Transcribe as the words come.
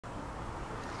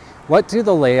What do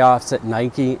the layoffs at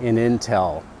Nike and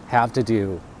Intel have to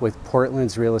do with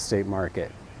Portland's real estate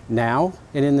market, now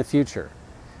and in the future?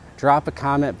 Drop a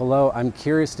comment below. I'm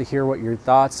curious to hear what your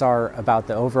thoughts are about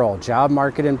the overall job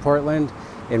market in Portland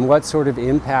and what sort of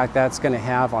impact that's going to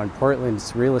have on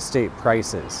Portland's real estate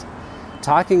prices.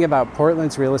 Talking about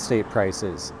Portland's real estate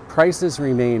prices, prices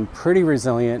remain pretty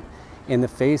resilient in the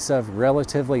face of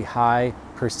relatively high,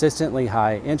 persistently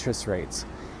high interest rates.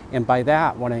 And by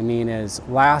that, what I mean is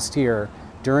last year,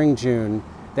 during June,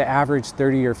 the average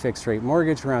 30-year fixed rate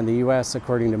mortgage around the US,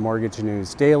 according to Mortgage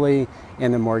News Daily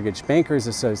and the Mortgage Bankers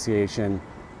Association,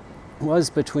 was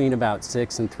between about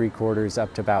 6 3/4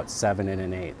 up to about 7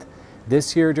 1/8.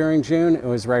 This year during June, it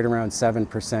was right around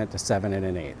 7% to 7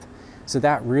 1/8. So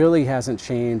that really hasn't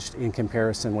changed in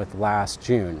comparison with last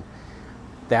June.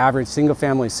 The average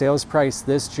single-family sales price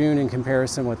this June in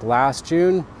comparison with last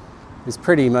June is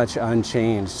pretty much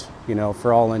unchanged,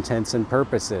 for all intents and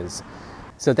purposes.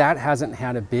 So that hasn't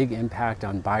had a big impact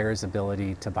on buyers'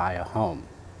 ability to buy a home.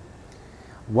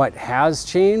 What has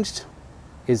changed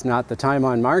is not the time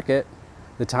on market.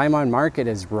 The time on market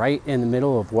is right in the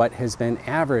middle of what has been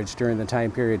averaged during the time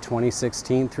period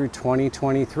 2016 through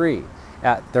 2023,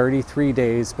 at 33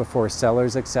 days before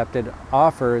sellers accepted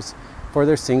offers for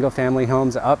their single-family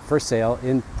homes up for sale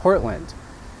in Portland.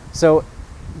 So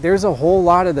there's a whole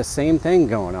lot of the same thing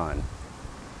going on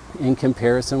in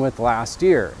comparison with last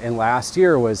year. And last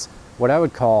year was what I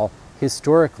would call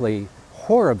historically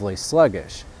horribly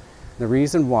sluggish. The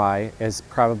reason why, as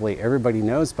probably everybody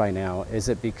knows by now, is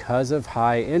that because of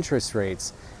high interest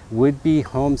rates, would-be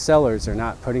home sellers are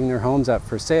not putting their homes up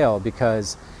for sale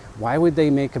because why would they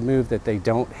make a move that they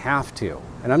don't have to?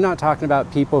 And I'm not talking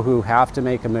about people who have to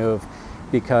make a move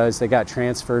because they got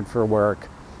transferred for work,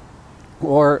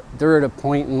 or they're at a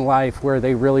point in life where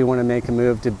they really want to make a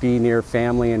move to be near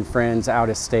family and friends out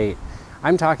of state.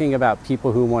 I'm talking about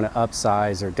people who want to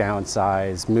upsize or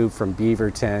downsize, move from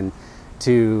Beaverton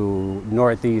to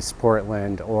Northeast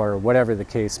Portland, or whatever the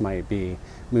case might be,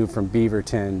 move from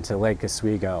Beaverton to Lake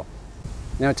Oswego.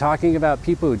 Now, talking about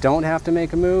people who don't have to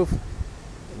make a move,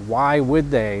 why would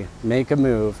they make a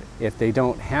move if they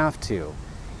don't have to,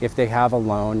 if they have a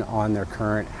loan on their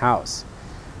current house?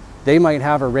 They might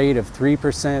have a rate of 3%,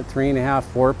 3.5%,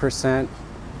 4%.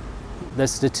 The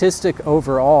statistic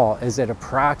overall is that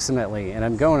approximately, and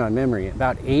I'm going on memory,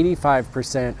 about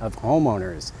 85% of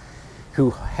homeowners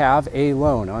who have a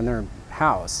loan on their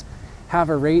house have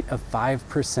a rate of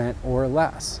 5% or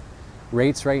less.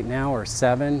 Rates right now are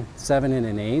 7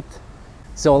 1/8.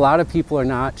 So a lot of people are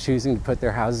not choosing to put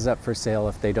their houses up for sale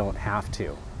if they don't have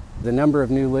to. The number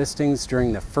of new listings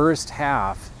during the first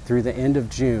half through the end of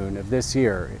June of this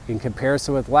year, in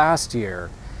comparison with last year,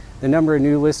 the number of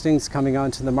new listings coming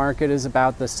onto the market is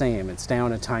about the same. It's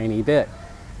down a tiny bit.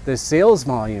 The sales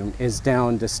volume is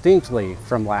down distinctly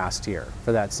from last year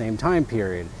for that same time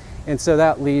period. And so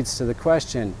that leads to the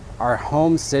question, are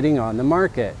homes sitting on the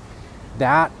market?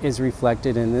 That is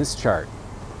reflected in this chart.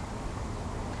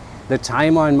 The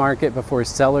time on market before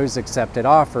sellers accepted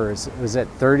offers was at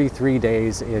 33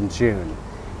 days in June.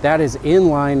 That is in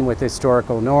line with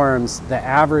historical norms. The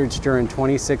average during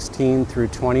 2016 through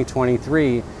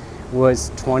 2023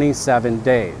 was 27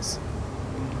 days.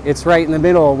 It's right in the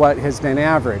middle of what has been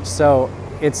averaged. So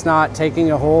it's not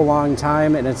taking a whole long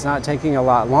time, and it's not taking a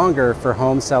lot longer for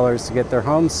home sellers to get their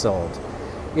homes sold.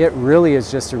 It really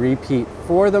is just a repeat,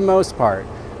 for the most part,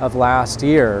 of last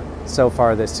year so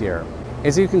far this year.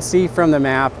 As you can see from the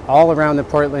map, all around the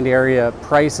Portland area,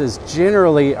 prices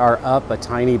generally are up a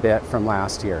tiny bit from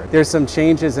last year. There's some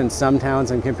changes in some towns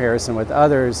in comparison with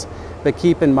others, but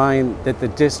keep in mind that the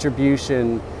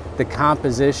distribution, the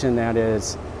composition that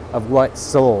is, of what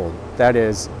sold, that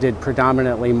is, did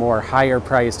predominantly more higher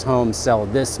priced homes sell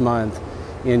this month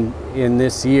in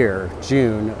this year,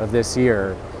 June of this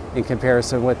year, in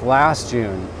comparison with last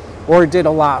June, or did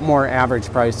a lot more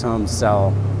average priced homes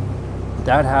sell?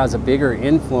 That has a bigger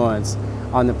influence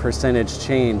on the percentage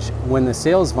change when the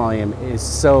sales volume is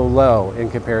so low in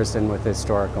comparison with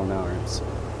historical norms.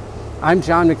 I'm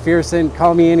John McPherson.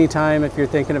 Call me anytime if you're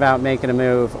thinking about making a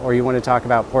move or you want to talk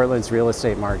about Portland's real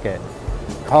estate market.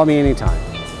 Call me anytime.